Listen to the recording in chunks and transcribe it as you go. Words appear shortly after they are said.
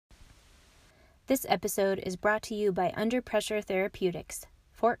This episode is brought to you by Under Pressure Therapeutics,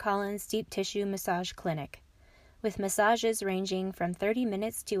 Fort Collins Deep Tissue Massage Clinic. With massages ranging from 30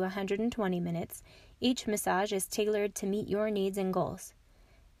 minutes to 120 minutes, each massage is tailored to meet your needs and goals.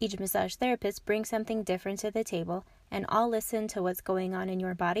 Each massage therapist brings something different to the table, and all listen to what's going on in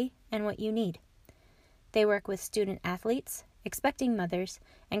your body and what you need. They work with student athletes, expecting mothers,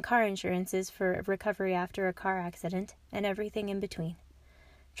 and car insurances for recovery after a car accident, and everything in between.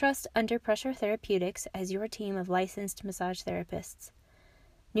 Trust Under Pressure Therapeutics as your team of licensed massage therapists.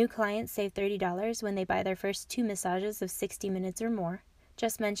 New clients save $30 when they buy their first 2 massages of 60 minutes or more.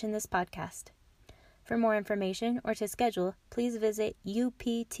 Just mention this podcast. For more information or to schedule, please visit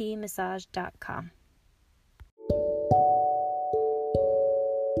uptmassage.com.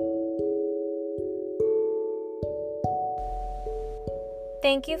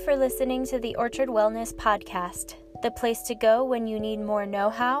 Thank you for listening to the Orchard Wellness Podcast, the place to go when you need more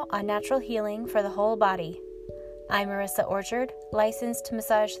know-how on natural healing for the whole body. I'm Marissa Orchard, licensed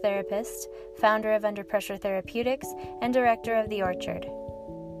massage therapist, founder of Under Pressure Therapeutics, and director of The Orchard.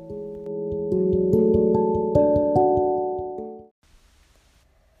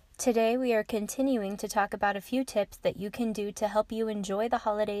 Today we are continuing to talk about a few tips that you can do to help you enjoy the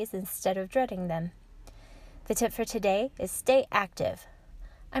holidays instead of dreading them. The tip for today is stay active.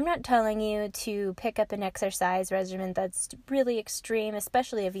 I'm not telling you to pick up an exercise regimen that's really extreme,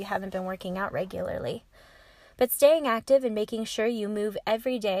 especially if you haven't been working out regularly. But staying active and making sure you move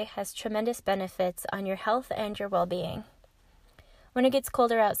every day has tremendous benefits on your health and your well-being. When it gets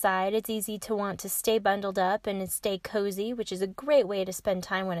colder outside, it's easy to want to stay bundled up and stay cozy, which is a great way to spend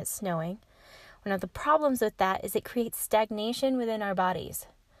time when it's snowing. One of the problems with that is it creates stagnation within our bodies.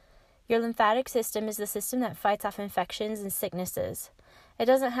 Your lymphatic system is the system that fights off infections and sicknesses. It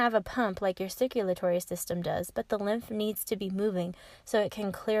doesn't have a pump like your circulatory system does, but the lymph needs to be moving so it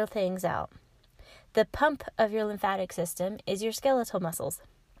can clear things out. The pump of your lymphatic system is your skeletal muscles.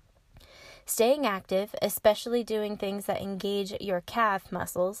 Staying active, especially doing things that engage your calf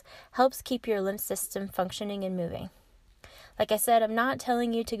muscles, helps keep your lymph system functioning and moving. Like I said, I'm not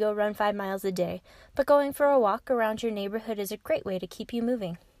telling you to go run 5 miles a day, but going for a walk around your neighborhood is a great way to keep you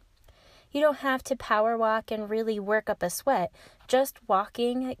moving. You don't have to power walk and really work up a sweat. Just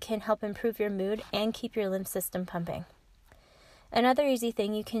walking can help improve your mood and keep your lymph system pumping. Another easy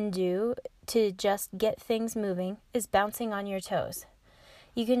thing you can do to just get things moving is bouncing on your toes.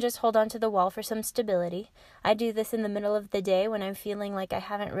 You can just hold onto the wall for some stability. I do this in the middle of the day when I'm feeling like I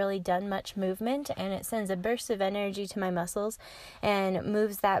haven't really done much movement, and it sends a burst of energy to my muscles and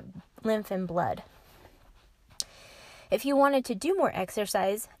moves that lymph and blood. If you wanted to do more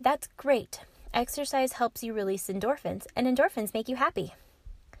exercise, that's great. Exercise helps you release endorphins, and endorphins make you happy.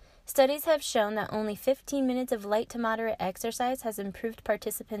 Studies have shown that only 15 minutes of light to moderate exercise has improved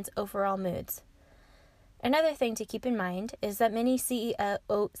participants' overall moods. Another thing to keep in mind is that many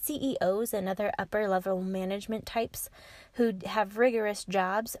CEOs and other upper-level management types who have rigorous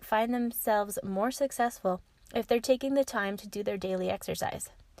jobs find themselves more successful if they're taking the time to do their daily exercise.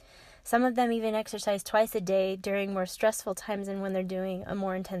 Some of them even exercise twice a day during more stressful times and when they're doing a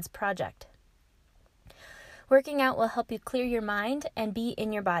more intense project. Working out will help you clear your mind and be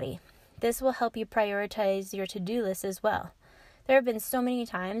in your body. This will help you prioritize your to-do list as well. There have been so many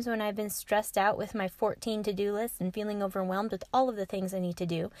times when I've been stressed out with my 14 to-do list and feeling overwhelmed with all of the things I need to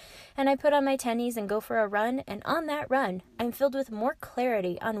do, and I put on my tennies and go for a run, and on that run, I'm filled with more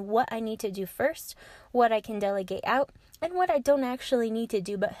clarity on what I need to do first, what I can delegate out, and what I don't actually need to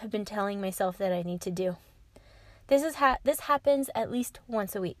do but have been telling myself that I need to do. This happens at least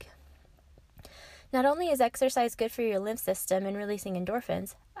once a week. Not only is exercise good for your lymph system and releasing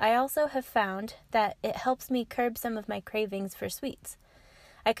endorphins, I also have found that it helps me curb some of my cravings for sweets.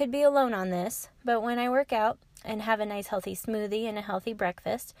 I could be alone on this, but when I work out and have a nice healthy smoothie and a healthy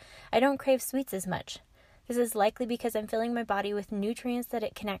breakfast, I don't crave sweets as much. This is likely because I'm filling my body with nutrients that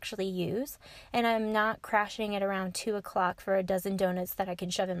it can actually use, and I'm not crashing at around 2 o'clock for a dozen donuts that I can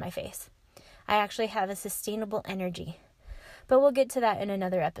shove in my face. I actually have a sustainable energy. But we'll get to that in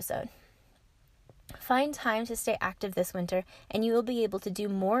another episode. Find time to stay active this winter, and you will be able to do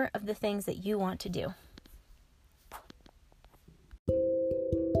more of the things that you want to do.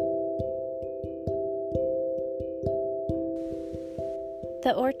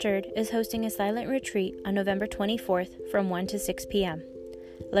 The Orchard is hosting a silent retreat on November 24th from 1 to 6 p.m.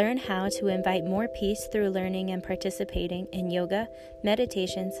 Learn how to invite more peace through learning and participating in yoga,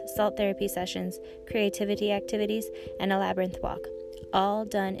 meditations, salt therapy sessions, creativity activities, and a labyrinth walk, all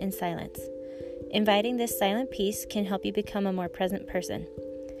done in silence. Inviting this silent peace can help you become a more present person.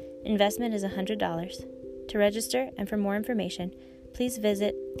 Investment is $100. To register and for more information, please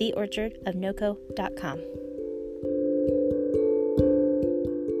visit theorchardofnoco.com.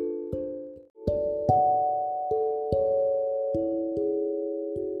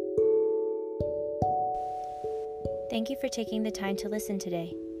 Thank you for taking the time to listen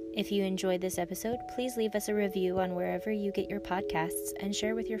today. If you enjoyed this episode, please leave us a review on wherever you get your podcasts and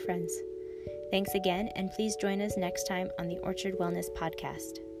share with your friends. Thanks again, and please join us next time on the Orchard Wellness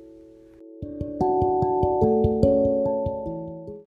Podcast.